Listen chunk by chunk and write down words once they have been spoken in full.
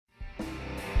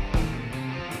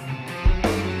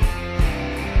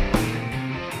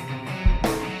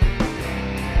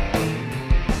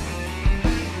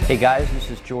Hey guys, this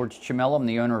is George Chimella. I'm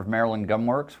the owner of Maryland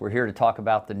Gumworks. We're here to talk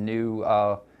about the new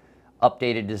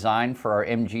updated design for our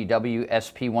MGW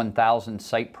SP1000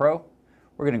 Sight Pro.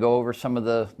 We're going to go over some of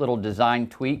the little design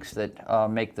tweaks that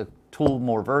make the tool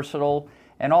more versatile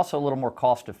and also a little more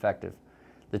cost effective.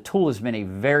 The tool has been a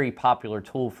very popular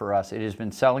tool for us. It has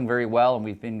been selling very well and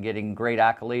we've been getting great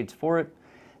accolades for it.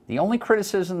 The only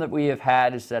criticism that we have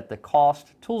had is that the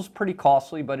tool's pretty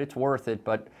costly, but it's worth it.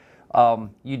 But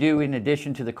you do, in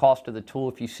addition to the cost of the tool,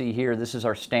 if you see here, this is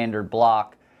our standard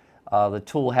block. The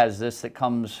tool has this that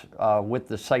comes with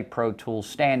the Sight Pro tool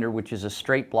standard, which is a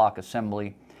straight block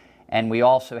assembly. And we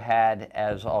also had,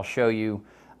 as I'll show you,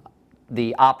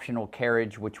 the optional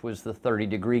carriage, which was the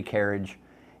 30-degree carriage.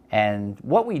 And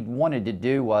what we wanted to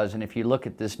do was, and if you look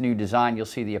at this new design, you'll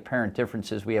see the apparent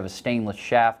differences. We have a stainless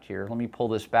shaft here. Let me pull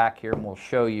this back here and we'll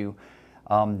show you.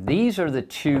 These are the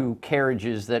two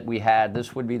carriages that we had.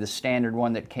 This would be the standard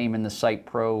one that came in the Sight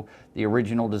Pro, the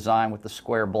original design with the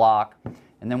square block.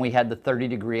 And then we had the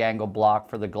 30-degree angle block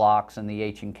for the Glocks and the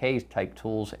H&K type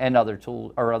tools and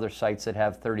other sights that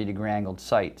have 30-degree angled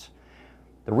sights.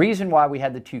 The reason why we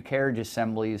had the two carriage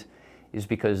assemblies is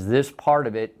because this part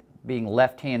of it, being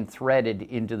left-hand threaded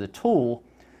into the tool,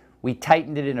 we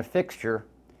tightened it in a fixture,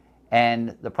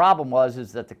 and the problem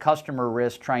is that the customer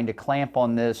risked trying to clamp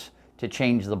on this to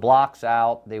change the blocks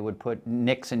out. They would put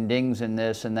nicks and dings in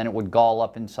this, and then it would gall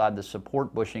up inside the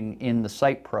support bushing in the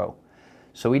Sight Pro.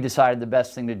 So we decided the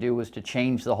best thing to do was to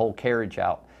change the whole carriage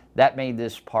out. That made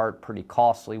this part pretty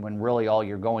costly when really all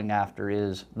you're going after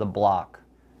is the block.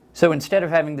 So instead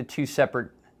of having the two separate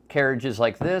carriages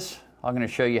like this, I'm going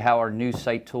to show you how our new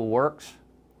sight tool works.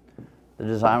 The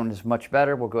design is much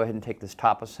better. We'll go ahead and take this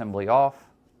top assembly off.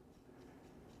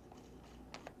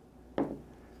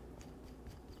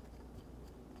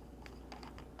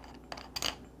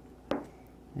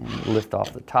 And lift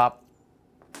off the top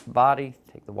body,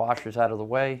 take the washers out of the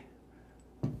way.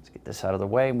 Let's get this out of the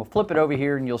way, and we'll flip it over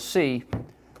here and you'll see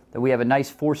that we have a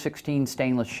nice 4/16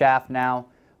 stainless shaft now,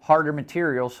 harder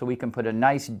material, so we can put a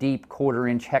nice deep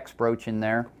 1/4-inch hex broach in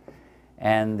there.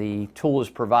 And the tool is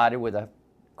provided with a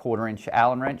 1/4-inch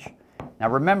Allen wrench. Now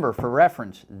remember, for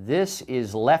reference, this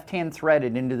is left-hand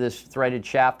threaded into this threaded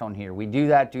shaft on here. We do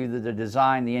that due to the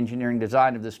design, the engineering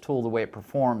design of this tool, the way it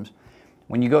performs.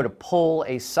 When you go to pull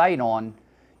a sight on,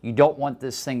 you don't want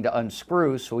this thing to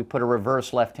unscrew, so we put a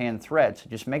reverse left-hand thread. So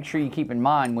just make sure you keep in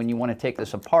mind when you want to take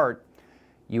this apart,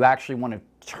 you actually want to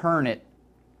turn it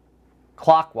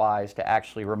clockwise to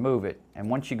actually remove it. And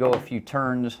once you go a few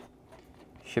turns,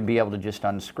 you should be able to just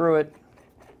unscrew it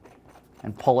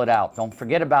and pull it out. Don't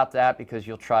forget about that, because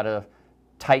you'll try to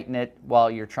tighten it while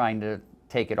you're trying to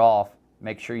take it off.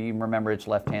 Make sure you remember it's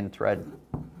left-hand thread.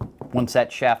 Once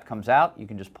that shaft comes out, you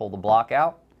can just pull the block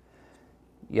out.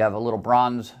 You have a little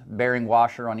bronze bearing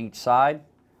washer on each side.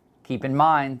 Keep in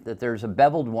mind that there's a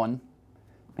beveled one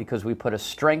because we put a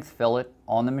strength fillet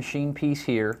on the machine piece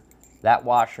here. That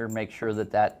washer makes sure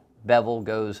that that bevel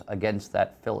goes against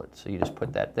that fillet. So you just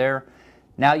put that there.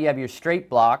 Now you have your straight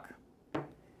block,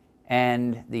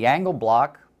 and the angle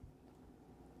block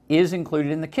is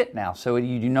included in the kit now. So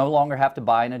you do no longer have to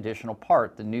buy an additional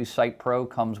part. The new Sight Pro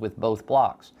comes with both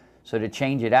blocks. So to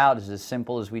change it out is as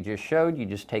simple as we just showed. You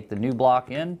just take the new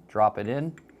block in, drop it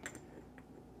in,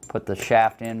 put the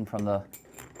shaft in from the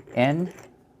end,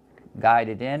 guide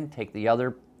it in, take the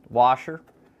other washer,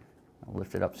 I'll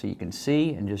lift it up so you can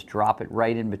see, and just drop it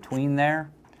right in between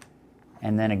there.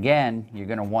 And then again, you're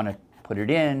going to want to put it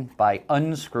in by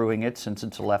unscrewing it, since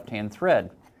it's a left-hand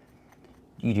thread.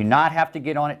 You do not have to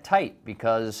get on it tight,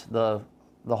 because the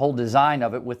whole design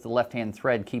of it with the left-hand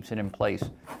thread keeps it in place.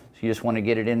 So you just want to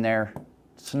get it in there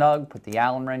snug, put the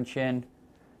Allen wrench in,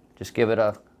 just give it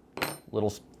a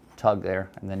little tug there,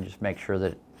 and then just make sure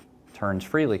that it turns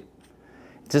freely.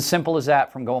 It's as simple as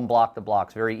that, from going block to block.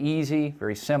 It's very easy,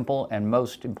 very simple, and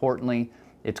most importantly,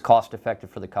 it's cost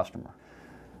effective for the customer.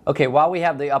 Okay, while we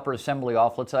have the upper assembly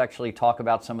off, let's actually talk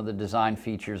about some of the design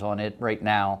features on it right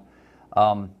now.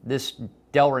 This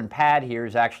Delrin pad here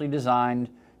is actually designed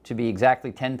to be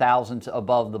exactly 10 thousandths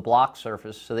above the block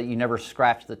surface so that you never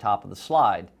scratch the top of the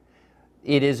slide.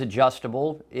 It is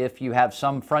adjustable if you have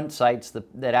some front sights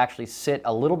that actually sit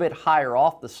a little bit higher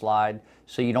off the slide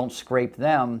so you don't scrape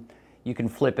them. You can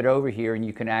flip it over here and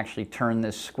you can actually turn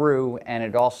this screw, and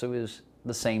it also is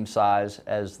the same size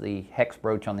as the hex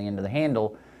broach on the end of the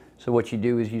handle. So what you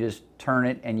do is you just turn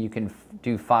it and you can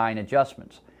do fine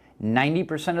adjustments.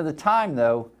 90% of the time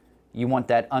though, you want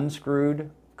that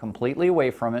unscrewed completely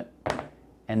away from it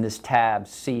and this tab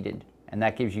seated, and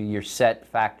that gives you your set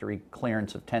factory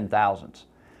clearance of 10 thousandths.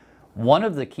 One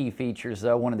of the key features,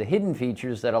 though, one of the hidden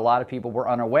features that a lot of people were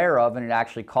unaware of, and it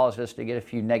actually caused us to get a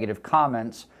few negative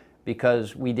comments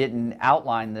because we didn't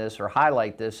outline this or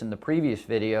highlight this in the previous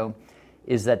video,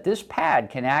 is that this pad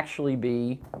can actually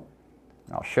be,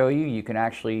 and I'll show you, you can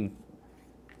actually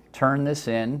turn this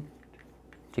in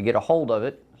to get a hold of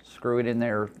it, screw it in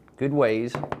there good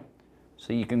ways,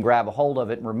 so you can grab a hold of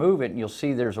it and remove it, and you'll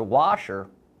see there's a washer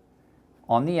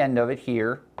on the end of it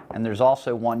here, and there's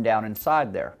also one down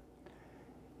inside there.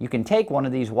 You can take one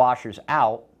of these washers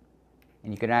out,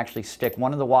 and you can actually stick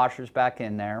one of the washers back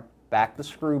in there, back the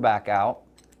screw back out,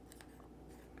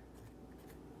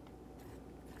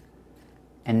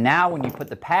 and now when you put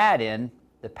the pad in,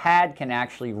 the pad can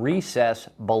actually recess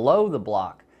below the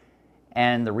block.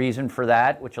 And the reason for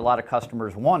that, which a lot of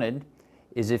customers wanted,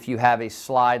 is if you have a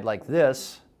slide like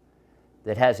this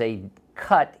that has a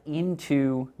cut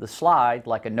into the slide,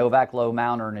 like a Novak low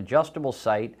mount or an adjustable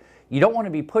sight, you don't want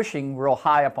to be pushing real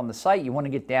high up on the sight. You want to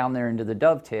get down there into the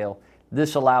dovetail.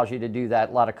 This allows you to do that.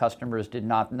 A lot of customers did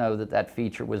not know that that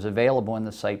feature was available in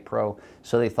the Sight Pro,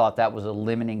 so they thought that was a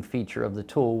limiting feature of the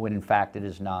tool, when in fact it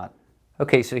is not.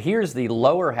 Okay, so here's the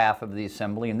lower half of the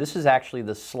assembly, and this is actually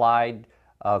the slide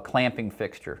clamping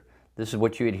fixture. This is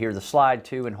what you adhere the slide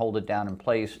to and hold it down in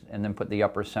place, and then put the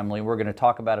upper assembly. We're going to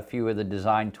talk about a few of the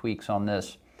design tweaks on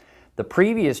this. The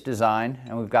previous design,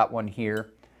 and we've got one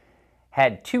here,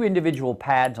 had two individual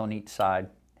pads on each side,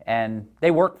 and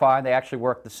they work fine. They actually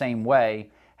work the same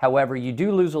way. However, you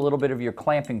do lose a little bit of your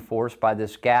clamping force by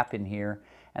this gap in here.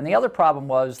 And the other problem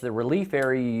was the relief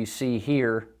area you see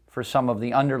here for some of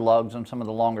the underlugs on some of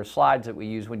the longer slides that we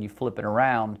use when you flip it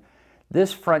around.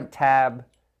 This front tab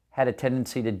had a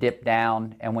tendency to dip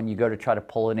down, and when you go to try to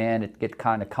pull it in, it gets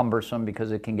kind of cumbersome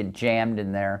because it can get jammed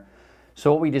in there.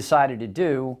 So what we decided to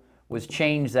do was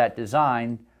change that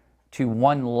design to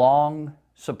one long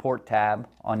support tab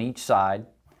on each side,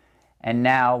 and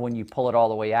now when you pull it all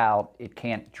the way out, it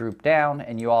can't droop down,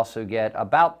 and you also get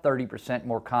about 30%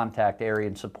 more contact area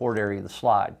and support area of the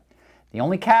slide. The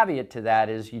only caveat to that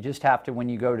is you just have to, when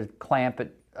you go to clamp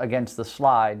it against the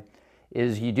slide,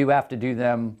 is you do have to do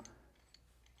them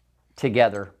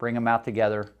together, bring them out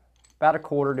together, about a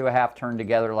quarter to a half turn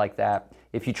together like that.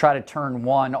 If you try to turn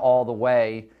one all the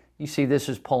way, you see this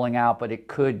is pulling out, but it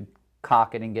could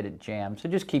cock it and get it jammed. So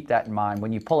just keep that in mind.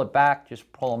 When you pull it back,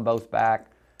 just pull them both back.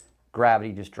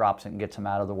 Gravity just drops it and gets them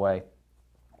out of the way.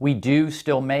 We do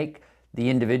still make the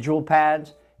individual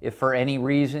pads. If for any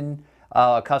reason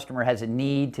a customer has a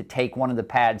need to take one of the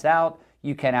pads out,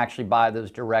 you can actually buy those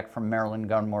direct from Maryland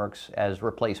Gunworks as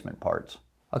replacement parts.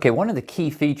 Okay, one of the key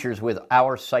features with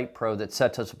our Sight Pro that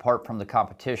sets us apart from the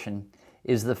competition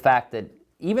is the fact that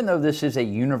even though this is a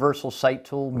universal sight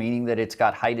tool, meaning that it's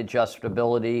got height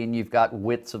adjustability and you've got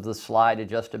widths of the slide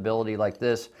adjustability like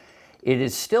this, it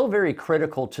is still very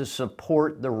critical to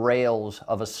support the rails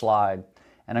of a slide.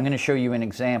 And I'm going to show you an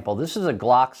example. This is a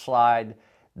Glock slide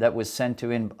that was sent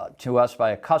to us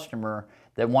by a customer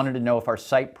that wanted to know if our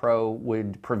Sight Pro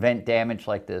would prevent damage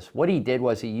like this. What he did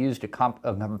was he used a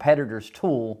competitor's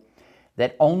tool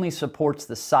that only supports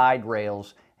the side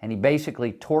rails, and he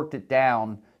basically torqued it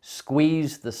down,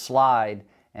 squeezed the slide,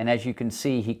 and as you can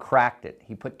see, he cracked it.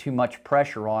 He put too much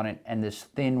pressure on it, and this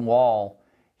thin wall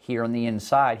here on the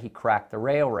inside, he cracked the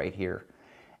rail right here.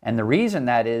 And the reason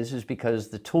that is because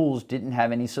the tools didn't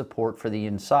have any support for the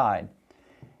inside.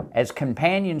 As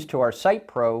companions to our Sight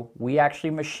Pro, we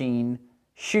actually machine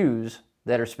shoes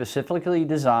that are specifically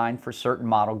designed for certain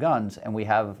model guns, and we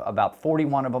have about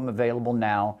 41 of them available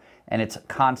now, and it's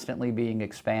constantly being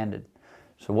expanded.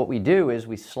 So what we do is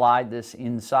we slide this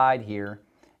inside here,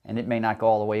 and it may not go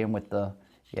all the way in with the,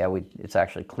 it's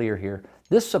actually clear here.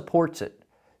 This supports it.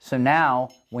 So now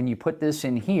when you put this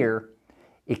in here,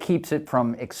 it keeps it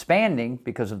from expanding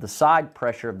because of the side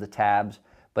pressure of the tabs,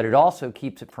 but it also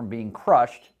keeps it from being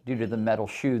crushed due to the metal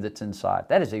shoe that's inside.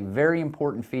 That is a very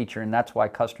important feature, and that's why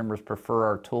customers prefer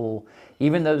our tool.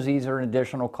 Even though these are an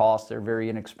additional cost, they're very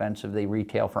inexpensive. They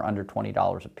retail for under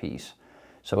 $20 a piece.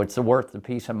 So it's worth the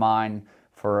peace of mind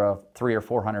for a $300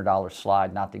 or $400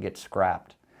 slide not to get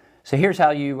scrapped. So here's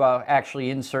how you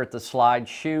actually insert the slide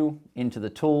shoe into the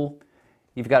tool.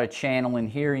 You've got a channel in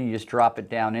here, and you just drop it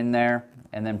down in there,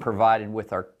 and then provided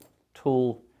with our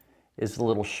tool is the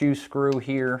little shoe screw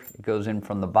here. It goes in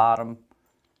from the bottom,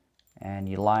 and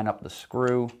you line up the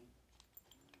screw,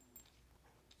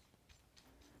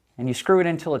 and you screw it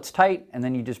until it's tight, and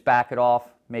then you just back it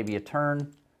off maybe a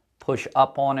turn, push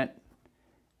up on it,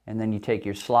 and then you take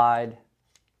your slide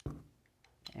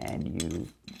and you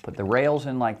put the rails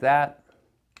in like that.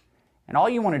 And all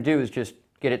you want to do is just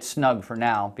get it snug for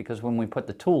now, because when we put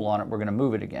the tool on it, we're going to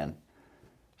move it again.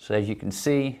 So as you can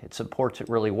see, it supports it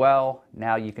really well.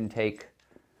 Now you can take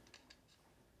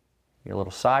your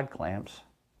little side clamps.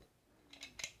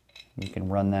 You can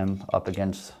run them up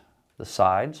against the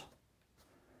sides.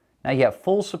 Now you have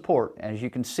full support. As you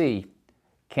can see,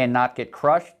 cannot get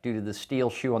crushed due to the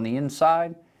steel shoe on the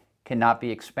inside, cannot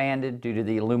be expanded due to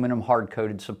the aluminum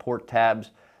hard-coated support tabs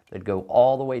that go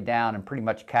all the way down and pretty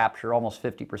much capture almost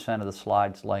 50% of the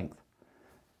slide's length.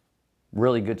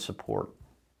 Really good support.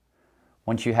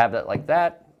 Once you have that like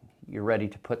that, you're ready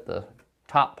to put the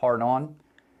top part on,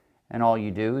 and all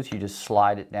you do is you just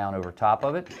slide it down over top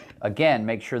of it. Again,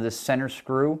 make sure this center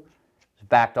screw is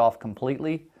backed off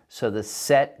completely so the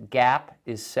set gap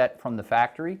is set from the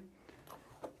factory.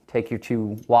 Take your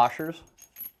two washers,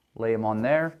 lay them on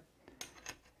there.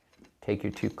 Take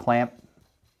your two clamp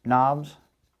knobs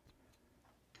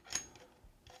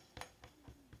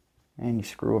and you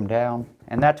screw them down.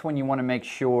 And that's when you want to make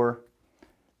sure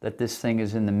that this thing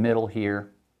is in the middle here.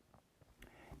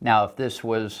 Now if this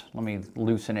was, let me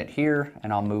loosen it here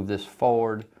and I'll move this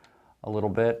forward a little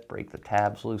bit, break the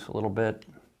tabs loose a little bit.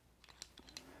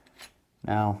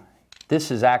 Now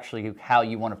this is actually how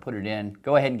you want to put it in.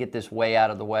 Go ahead and get this way out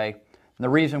of the way. And the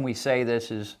reason we say this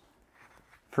is,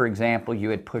 for example, you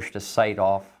had pushed a sight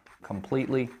off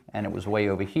completely and it was way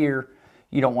over here.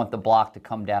 You don't want the block to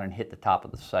come down and hit the top of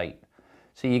the sight.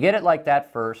 So you get it like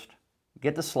that first,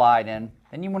 get the slide in,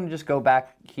 then you want to just go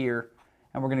back here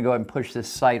and we're going to go ahead and push this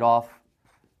sight off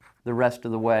the rest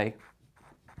of the way.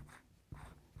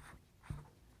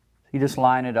 You just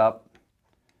line it up,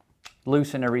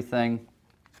 loosen everything,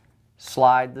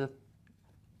 slide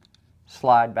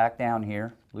back down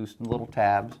here, loosen the little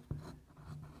tabs.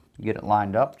 You get it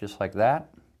lined up just like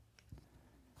that.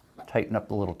 Tighten up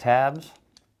the little tabs.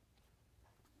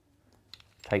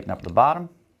 Tighten up the bottom.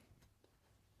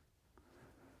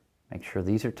 Make sure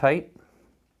these are tight.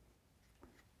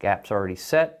 Gap's already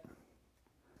set.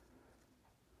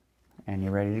 And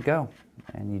you're ready to go.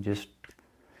 And you just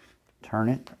turn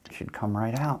it. It should come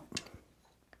right out.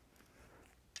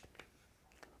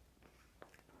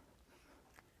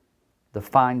 The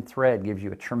fine thread gives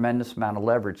you a tremendous amount of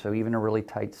leverage, so even a really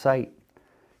tight sight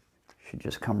should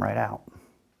just come right out.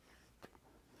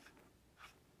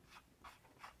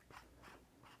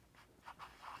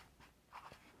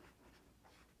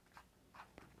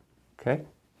 Okay,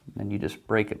 then you just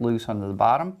break it loose under the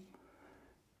bottom,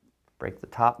 break the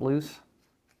top loose,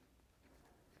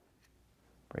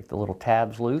 break the little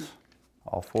tabs loose,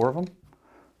 all four of them.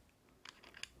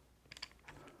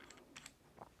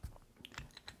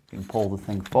 You can pull the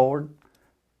thing forward,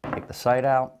 take the sight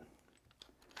out,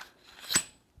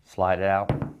 slide it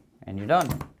out, and you're done.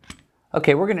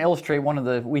 Okay, we're going to illustrate one of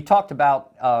the, we talked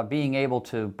about being able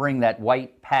to bring that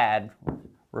white pad,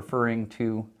 referring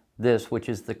to this, which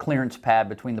is the clearance pad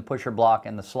between the pusher block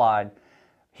and the slide.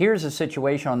 Here's a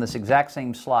situation on this exact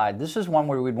same slide. This is one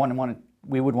where we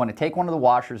would want to take one of the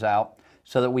washers out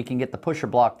so that we can get the pusher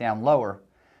block down lower.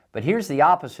 But here's the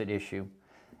opposite issue.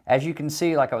 As you can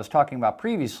see, like I was talking about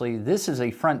previously, this is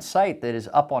a front sight that is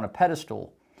up on a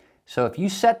pedestal. So if you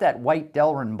set that white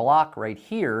Delrin block right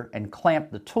here and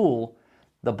clamp the tool,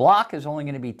 the block is only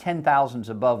going to be 10 thousandths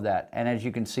above that. And as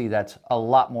you can see, that's a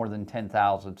lot more than 10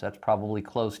 thousandths. That's probably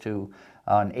close to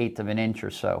an eighth of an inch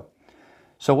or so.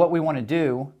 So what we want to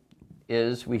do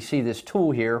is, we see this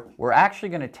tool here, we're actually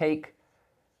going to take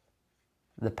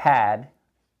the pad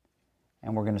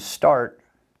and we're going to start,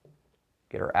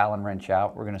 get our Allen wrench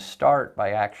out, we're going to start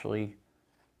by actually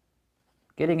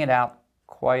getting it out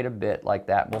quite a bit like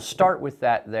that. We'll start with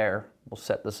that there. We'll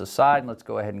set this aside and let's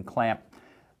go ahead and clamp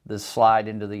this slide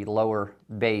into the lower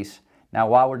base. Now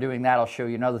while we're doing that, I'll show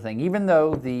you another thing. Even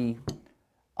though the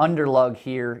underlug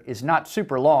here is not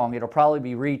super long, it'll probably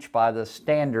be reached by the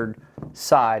standard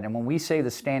side. And when we say the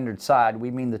standard side,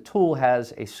 we mean the tool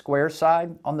has a square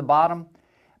side on the bottom,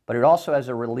 but it also has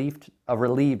a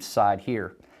relieved side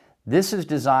here. This is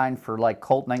designed for like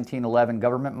Colt 1911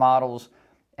 government models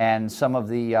and some of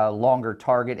the longer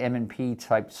Target M&P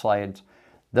type slides.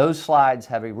 Those slides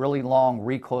have a really long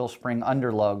recoil spring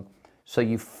underlug, so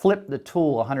you flip the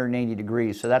tool 180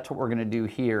 degrees. So that's what we're going to do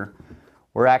here.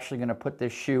 We're actually going to put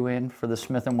this shoe in for the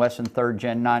Smith & Wesson 3rd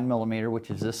Gen 9mm, which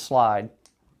is this slide.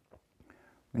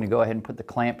 I'm going to go ahead and put the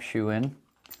clamp shoe in.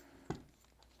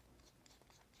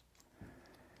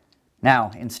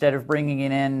 Now, instead of bringing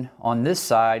it in on this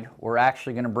side, we're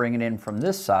actually going to bring it in from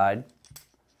this side.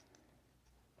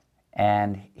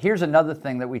 And here's another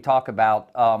thing that we talk about.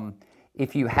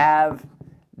 If you have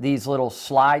these little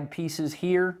slide pieces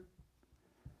here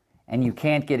and you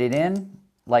can't get it in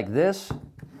like this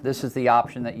is the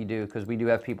option that you do, because we do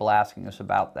have people asking us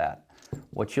about that.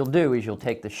 What you'll do is you'll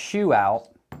take the shoe out,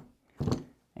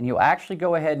 and you'll actually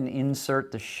go ahead and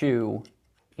insert the shoe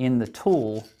in the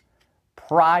tool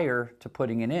prior to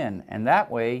putting it in. And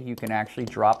that way you can actually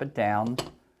drop it down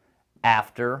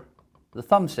after the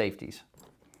thumb safeties.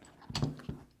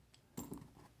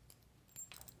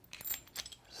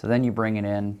 So then you bring it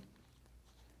in,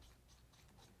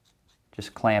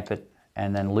 just clamp it,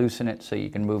 and then loosen it so you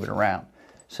can move it around.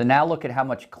 So now look at how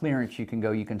much clearance you can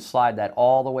go. You can slide that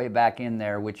all the way back in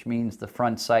there, which means the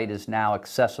front sight is now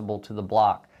accessible to the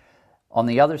block. On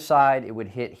the other side, it would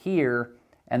hit here,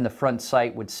 and the front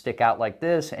sight would stick out like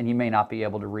this, and you may not be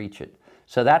able to reach it.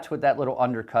 So that's what that little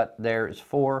undercut there is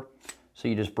for. So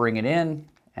you just bring it in,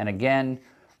 and again,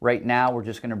 right now we're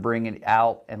just going to bring it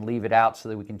out and leave it out so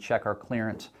that we can check our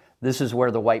clearance. This is where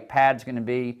the white pad's going to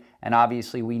be, and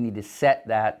obviously we need to set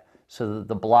that so that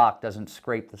the block doesn't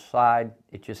scrape the side.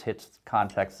 It just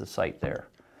contacts the sight there.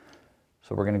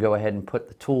 So we're going to go ahead and put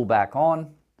the tool back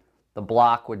on. The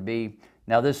block would be,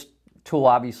 now this tool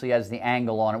obviously has the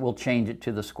angle on it. We'll change it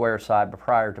to the square side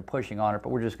prior to pushing on it, but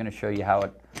we're just going to show you how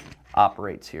it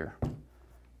operates here.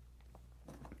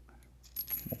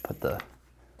 We'll put the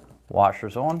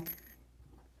washers on,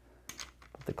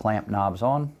 put the clamp knobs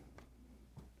on,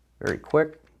 very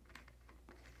quick.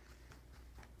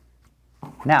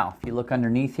 Now, if you look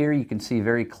underneath here, you can see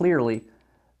very clearly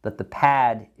that the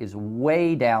pad is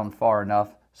way down far enough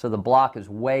so the block is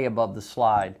way above the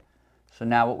slide. So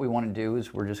now what we want to do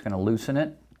is we're just going to loosen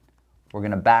it. We're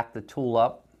going to back the tool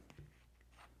up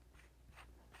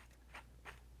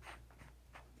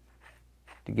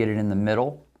to get it in the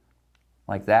middle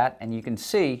like that. And you can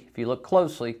see, if you look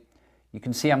closely, you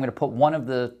can see I'm going to put one of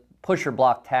the pusher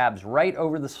block tabs right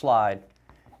over the slide.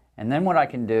 And then what I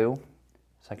can do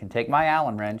is I can take my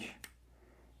Allen wrench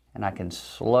and I can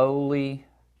slowly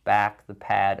back the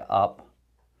pad up.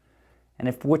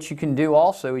 And what you can do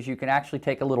also is you can actually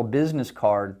take a little business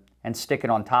card and stick it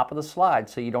on top of the slide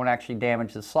so you don't actually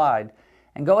damage the slide,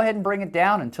 and go ahead and bring it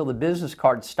down until the business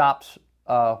card stops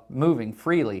moving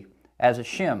freely as a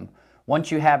shim.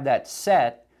 Once you have that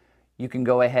set, you can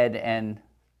go ahead and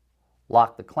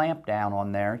lock the clamp down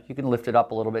on there. You can lift it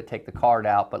up a little bit, take the card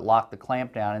out, but lock the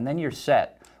clamp down, and then you're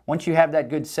set. Once you have that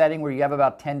good setting where you have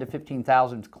about 10 to 15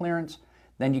 thousandths clearance,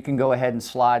 then you can go ahead and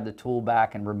slide the tool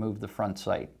back and remove the front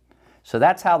sight. So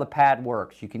that's how the pad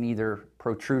works. You can either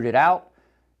protrude it out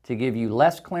to give you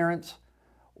less clearance,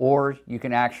 or you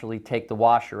can actually take the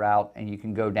washer out and you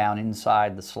can go down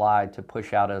inside the slide to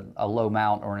push out a low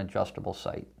mount or an adjustable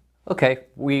sight. Okay,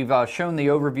 we've shown the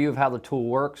overview of how the tool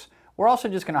works. We're also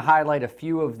just going to highlight a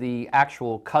few of the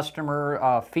actual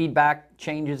customer feedback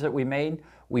changes that we made.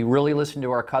 We really listened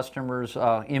to our customers'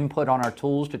 input on our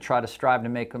tools to try to strive to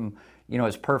make them,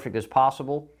 as perfect as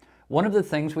possible. One of the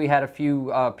things we had a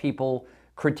few people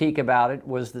critique about it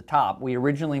was the top. We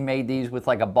originally made these with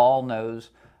like a ball nose.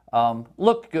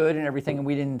 Looked good and everything, and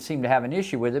we didn't seem to have an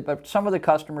issue with it, but some of the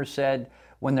customers said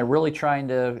when they're really trying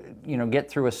to get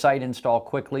through a sight install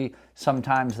quickly,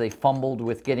 sometimes they fumbled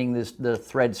with getting the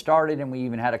thread started, and we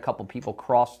even had a couple people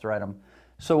cross thread them.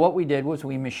 So what we did was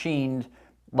we machined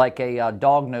like a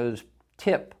dog nose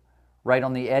tip right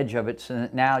on the edge of it, so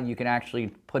that now you can actually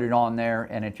put it on there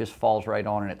and it just falls right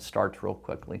on and it starts real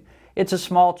quickly. It's a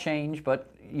small change,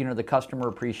 but the customer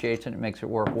appreciates it and it makes it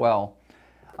work well.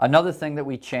 Another thing that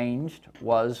we changed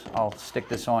was, I'll stick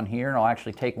this on here and I'll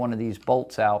actually take one of these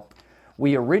bolts out.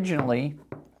 We originally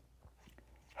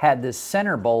had this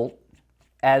center bolt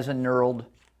as a knurled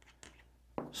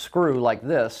screw like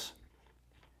this,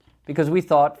 because we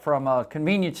thought from a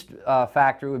convenience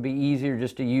factor it would be easier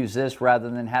just to use this rather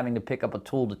than having to pick up a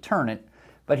tool to turn it.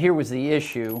 But here was the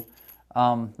issue.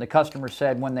 The customer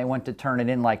said when they went to turn it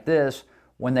in like this,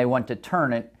 when they went to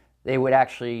turn it, they would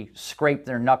actually scrape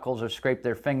their knuckles or scrape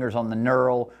their fingers on the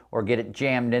knurl or get it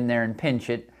jammed in there and pinch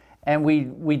it. And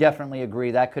we definitely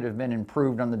agree that could have been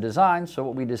improved on the design. So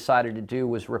what we decided to do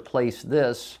was replace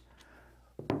this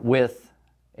with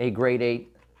a grade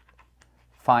 8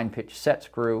 fine pitch set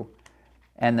screw.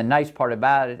 And the nice part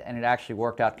about it, and it actually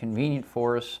worked out convenient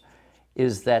for us,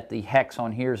 is that the hex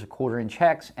on here is a 1/4 inch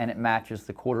hex, and it matches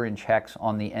the 1/4 inch hex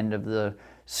on the end of the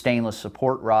stainless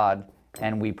support rod,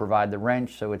 and we provide the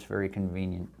wrench, so it's very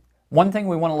convenient. One thing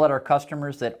we want to let our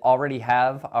customers that already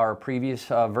have our previous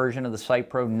version of the Sight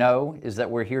Pro know is that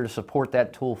we're here to support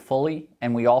that tool fully,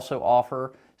 and we also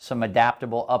offer some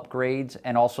adaptable upgrades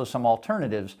and also some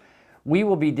alternatives. We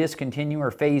will be discontinuing or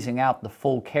phasing out the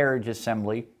full carriage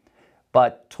assembly,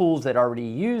 but tools that already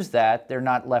use that, they're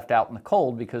not left out in the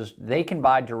cold because they can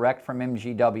buy direct from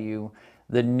MGW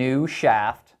the new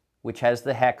shaft, which has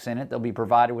the hex in it. They'll be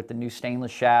provided with the new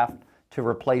stainless shaft to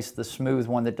replace the smooth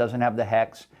one that doesn't have the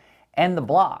hex. and the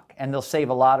block, and they'll save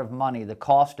a lot of money. The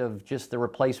cost of just the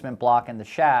replacement block and the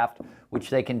shaft, which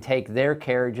they can take their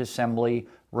carriage assembly,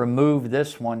 remove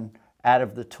this one out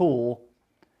of the tool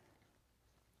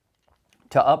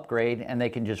to upgrade, and they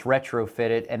can just retrofit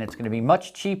it, and it's going to be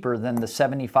much cheaper than the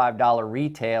 $75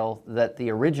 retail that the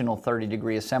original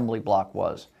 30-degree assembly block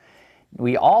was.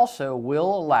 We also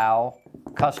will allow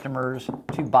customers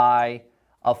to buy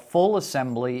a full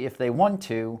assembly if they want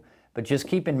to, but just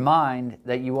keep in mind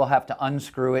that you will have to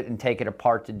unscrew it and take it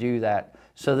apart to do that.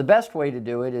 So the best way to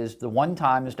do it is the one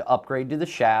time is to upgrade to the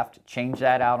shaft, change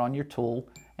that out on your tool,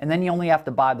 and then you only have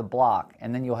to buy the block,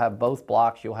 and then you'll have both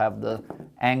blocks. You'll have the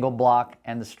angle block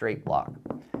and the straight block.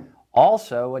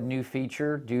 Also, a new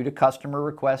feature due to customer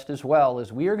request as well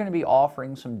is we are going to be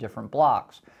offering some different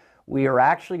blocks. We are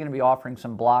actually going to be offering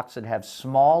some blocks that have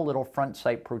small little front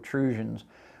sight protrusions.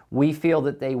 We feel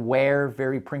that they wear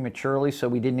very prematurely, so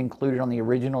we didn't include it on the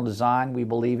original design. We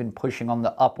believe in pushing on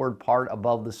the upward part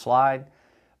above the slide,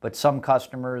 but some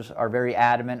customers are very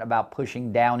adamant about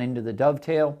pushing down into the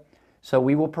dovetail. So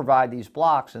we will provide these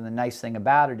blocks, and the nice thing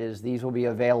about it is these will be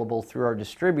available through our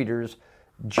distributors,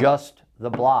 just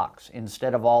the blocks,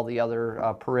 instead of all the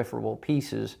other peripheral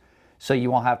pieces, so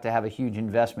you won't have to have a huge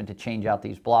investment to change out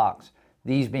these blocks.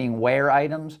 These being wear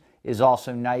items is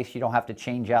also nice. You don't have to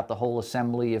change out the whole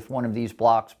assembly. If one of these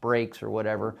blocks breaks or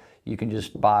whatever, you can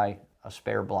just buy a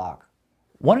spare block.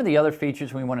 One of the other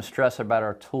features we want to stress about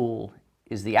our tool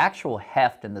is the actual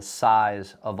heft and the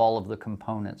size of all of the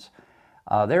components.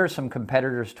 There are some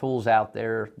competitors' tools out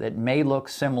there that may look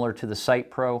similar to the Sight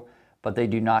Pro, but they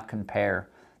do not compare.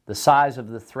 The size of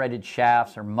the threaded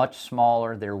shafts are much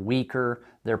smaller, they're weaker,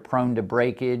 they're prone to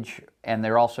breakage, and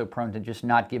they're also prone to just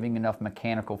not giving enough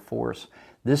mechanical force.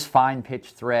 This fine pitch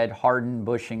thread, hardened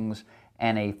bushings,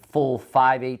 and a full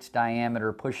 5/8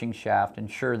 diameter pushing shaft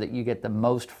ensure that you get the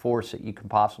most force that you can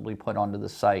possibly put onto the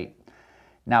sight.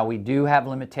 Now, we do have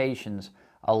limitations.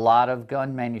 A lot of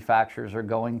gun manufacturers are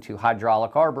going to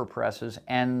hydraulic arbor presses,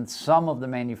 and some of the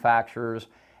manufacturers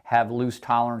have loose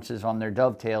tolerances on their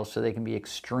dovetails so they can be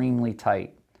extremely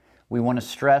tight. We want to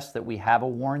stress that we have a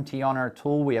warranty on our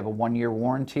tool. We have a 1-year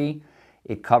warranty.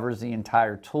 It covers the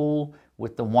entire tool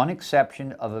with the one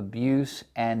exception of abuse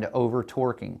and over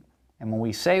torquing. And when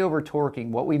we say over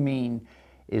torquing, what we mean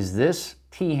is this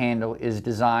T-handle is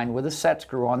designed with a set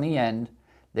screw on the end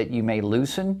that you may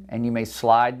loosen, and you may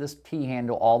slide this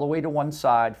T-handle all the way to one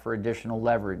side for additional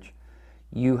leverage.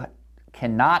 You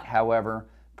cannot, however,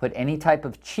 put any type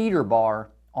of cheater bar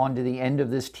onto the end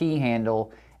of this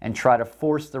T-handle and try to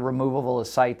force the removal of a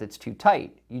sight that's too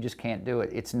tight. You just can't do it.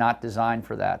 It's not designed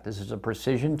for that. This is a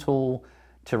precision tool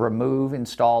to remove,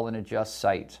 install, and adjust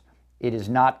sights. It is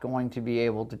not going to be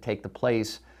able to take the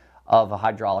place of a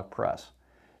hydraulic press.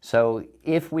 So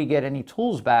if we get any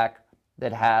tools back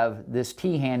that have this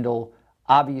T-handle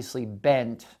obviously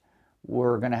bent,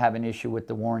 we're going to have an issue with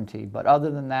the warranty. But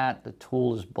other than that, the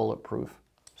tool is bulletproof.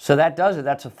 So that does it.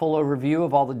 That's a full overview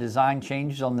of all the design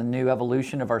changes on the new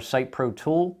evolution of our Sight Pro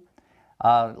tool.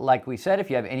 Like we said,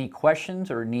 if you have any questions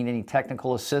or need any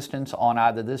technical assistance on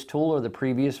either this tool or the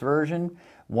previous version,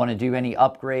 want to do any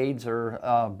upgrades or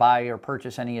buy or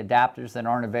purchase any adapters that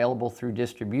aren't available through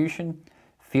distribution,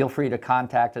 feel free to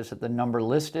contact us at the number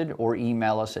listed or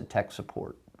email us at tech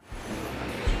support.